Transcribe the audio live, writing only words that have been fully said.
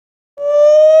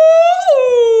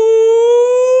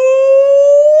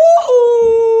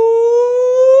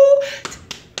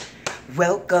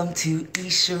Welcome to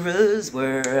Ishara's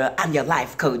World. I'm your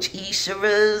life coach,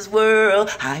 Ishara's World,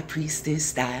 High Priestess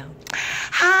style.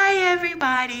 Hi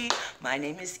everybody, my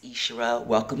name is Ishara.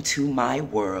 Welcome to my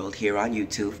world here on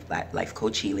YouTube, Life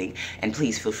Coach Healing. And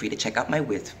please feel free to check out my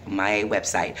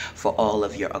website for all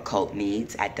of your occult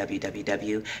needs at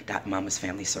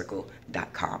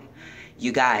www.mamasfamilycircle.com.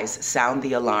 You guys, sound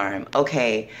the alarm.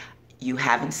 Okay, you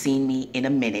haven't seen me in a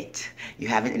minute. You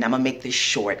haven't, and I'm gonna make this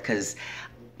short because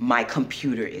my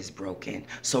computer is broken.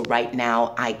 So right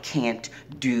now I can't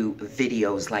do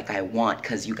videos like I want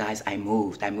because you guys, I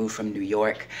moved from New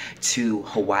York to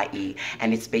Hawaii,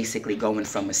 and it's basically going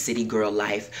from a city girl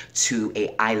life to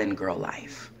a island girl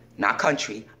life. Not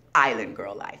country, island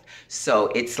girl life. So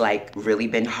it's like really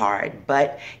been hard,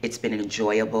 but it's been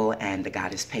enjoyable, and the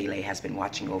goddess Pele has been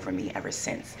watching over me ever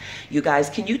since. You guys,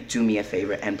 can you do me a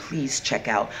favor and please check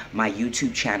out my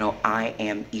YouTube channel, I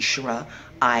Am Ishara.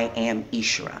 I Am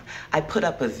Ishara. I put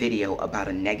up a video about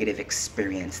a negative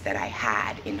experience that I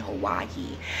had in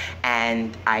Hawaii,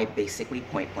 and I basically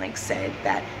point blank said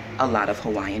that a lot of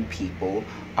Hawaiian people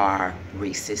are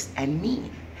racist and mean.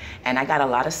 And I got a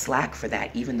lot of slack for that,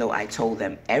 even though I told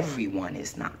them everyone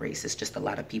is not racist, just a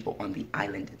lot of people on the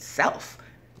island itself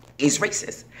is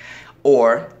racist.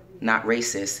 Or not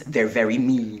racist, they're very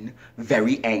mean,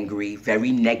 very angry,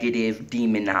 very negative,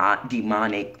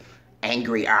 demonic,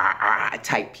 angry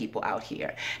type people out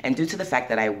here. And due to the fact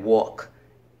that I walk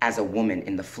as a woman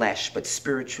in the flesh, but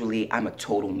spiritually I'm a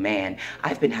total man,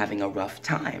 I've been having a rough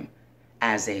time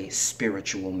as a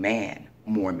spiritual man,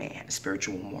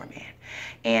 spiritual more man.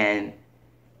 And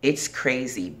it's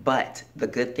crazy, but the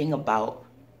good thing about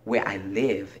where I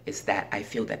live is that I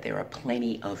feel that there are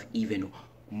plenty of even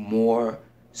more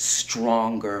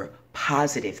stronger,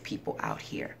 positive people out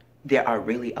here. There are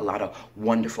really a lot of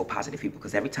wonderful, positive people,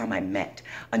 because every time I met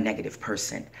a negative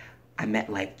person, I met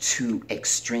like two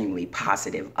extremely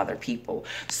positive other people.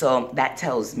 So that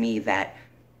tells me that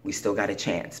we still got a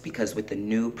chance, because with the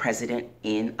new president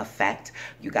in effect,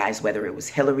 you guys, whether it was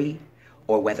Hillary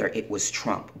or whether it was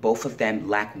Trump, both of them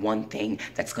lack one thing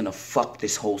that's gonna fuck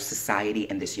this whole society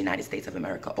and this United States of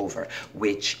America over,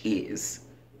 which is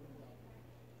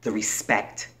the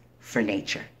respect for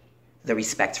nature. The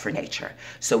respect for nature.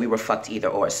 So we were fucked either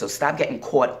or. So stop getting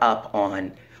caught up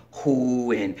on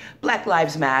who and Black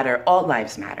Lives Matter, all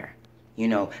lives matter. You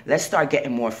know, let's start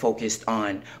getting more focused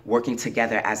on working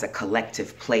together as a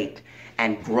collective plate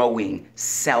and growing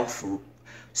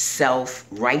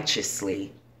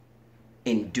self-righteously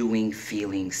in doing,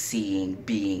 feeling, seeing,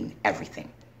 being, everything.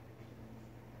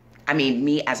 I mean,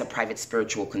 me as a private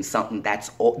spiritual consultant, that's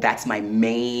my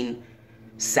main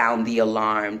sound the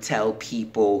alarm, tell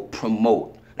people,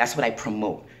 promote. That's what I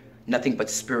promote. Nothing but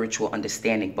spiritual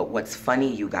understanding. But what's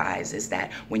funny, you guys, is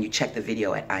that when you check the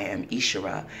video at I Am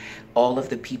Ishara, all of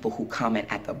the people who comment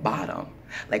at the bottom,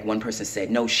 like one person said,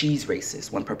 no, she's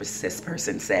racist. One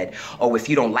person said, oh, if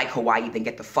you don't like Hawaii, then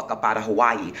get the fuck up out of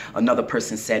Hawaii. Another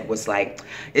person said was like,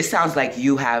 it sounds like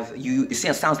you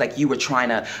were trying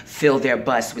to fill their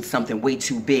bus with something way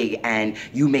too big and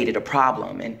you made it a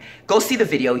problem. And go see the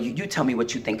video, you tell me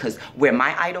what you think, because where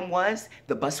my item was,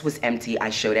 the bus was empty. I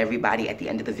showed everybody at the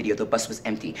end of the video, the bus was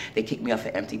empty. They kicked me off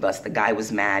an empty bus. The guy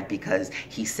was mad because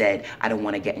he said, I don't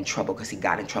want to get in trouble, because he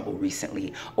got in trouble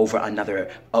recently over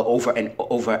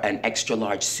over an extra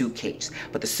large suitcase.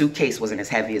 But the suitcase wasn't as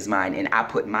heavy as mine, and I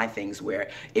put my things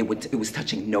where it was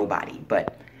touching nobody.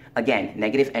 But again,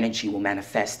 negative energy will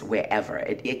manifest wherever.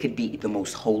 It could be the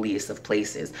most holiest of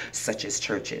places, such as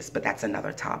churches, but that's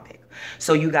another topic.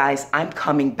 So you guys, I'm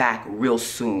coming back real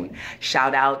soon.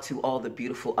 Shout out to all the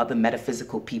beautiful other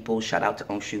metaphysical people. Shout out to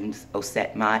Oshun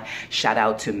Osetma. Shout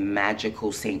out to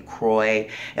Magical St. Croix.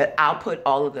 I'll put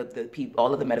all of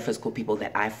the metaphysical people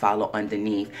that I follow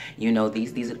underneath. You know,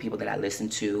 these are the people that I listen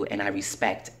to and I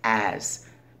respect as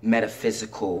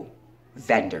metaphysical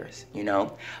vendors, you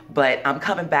know. But I'm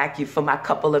coming back for my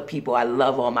couple of people. I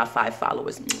love all my 5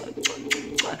 followers.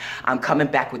 I'm coming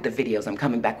back with the videos.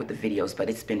 But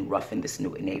it's been rough in this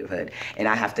new neighborhood, and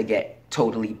I have to get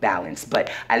totally balanced.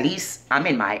 But at least I'm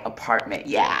in my apartment.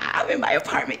 Yeah, I'm in my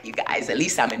apartment, you guys. At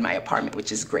least I'm in my apartment,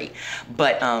 which is great.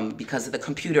 But because of the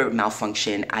computer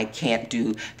malfunction, I can't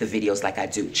do the videos like I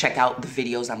do. Check out the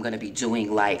videos I'm gonna be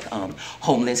doing, like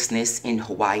homelessness in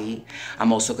Hawaii.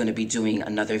 I'm also gonna be doing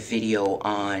another video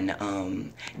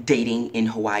on dating in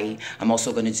Hawaii. I'm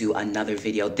also gonna do another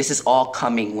video. This is all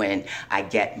coming when I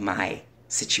get my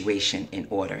situation in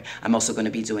order. I'm also gonna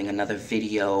be doing another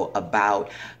video about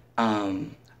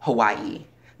Hawaii,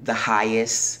 the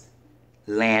highest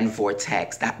land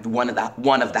vortex, one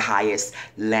of the highest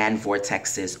land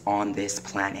vortexes on this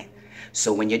planet.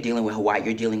 So when you're dealing with Hawaii,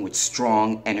 you're dealing with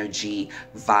strong energy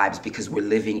vibes because we're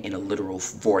living in a literal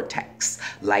vortex.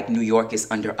 Like New York is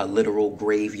under a literal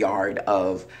graveyard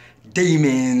of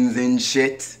demons and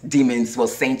shit. Demons, well,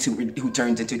 saints who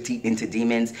turns into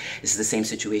demons. This is the same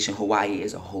situation. Hawaii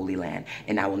is a holy land,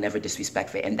 and I will never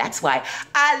disrespect it. And that's why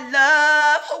I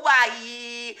love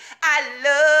Hawaii. I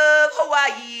love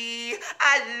Hawaii.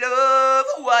 I love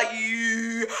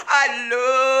Hawaii. I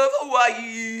love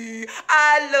Hawaii.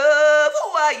 I love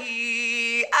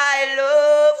Hawaii. I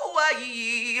love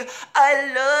Hawaii.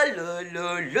 I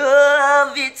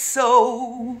love it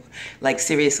so. Like,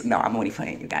 serious, no, I'm only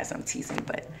playing, you guys. I'm teasing,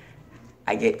 but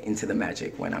I get into the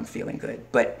magic when I'm feeling good.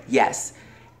 But yes,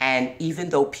 and even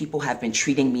though people have been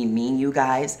treating me mean, you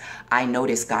guys, I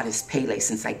noticed Goddess Pele,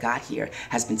 since I got here,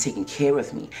 has been taking care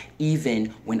of me, even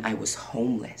when I was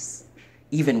homeless.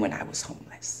 Even when I was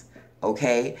homeless.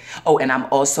 Okay? Oh, and I'm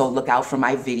also, look out for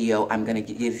my video. I'm gonna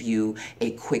give you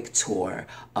a quick tour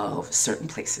of certain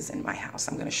places in my house.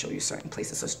 I'm gonna show you certain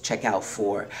places. So check out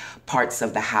for parts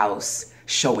of the house,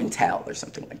 show and tell or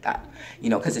something like that. You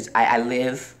know, because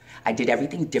I did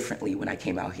everything differently when I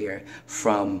came out here,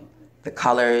 from the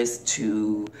colors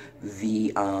to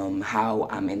the how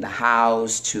I'm in the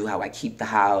house to how I keep the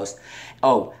house.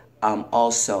 Oh,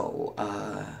 also,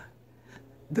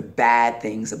 the bad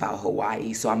things about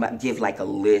Hawaii. So I'm gonna give like a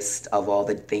list of all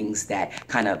the things that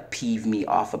kind of peeve me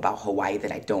off about Hawaii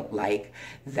that I don't like,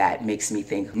 that makes me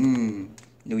think,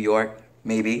 New York,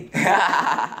 maybe.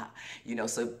 You know,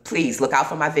 so please look out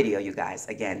for my video, you guys.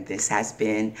 Again, this has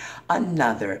been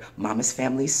another Mama's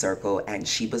Family Circle and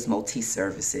Sheba's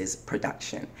Multi-Services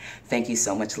production. Thank you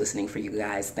so much for listening, for you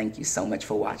guys. Thank you so much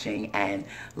for watching, and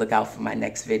look out for my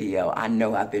next video. I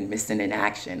know I've been missing in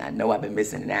action.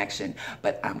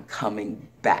 But I'm coming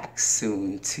back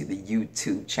soon to the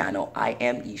YouTube channel. I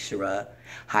am Ishira,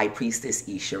 High Priestess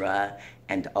Ishira,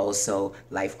 and also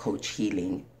Life Coach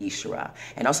Healing Ishira.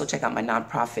 And also check out my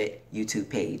nonprofit YouTube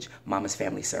page, Mama's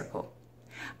Family Circle.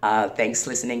 Thanks for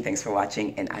listening, thanks for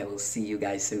watching, and I will see you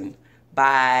guys soon.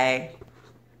 Bye.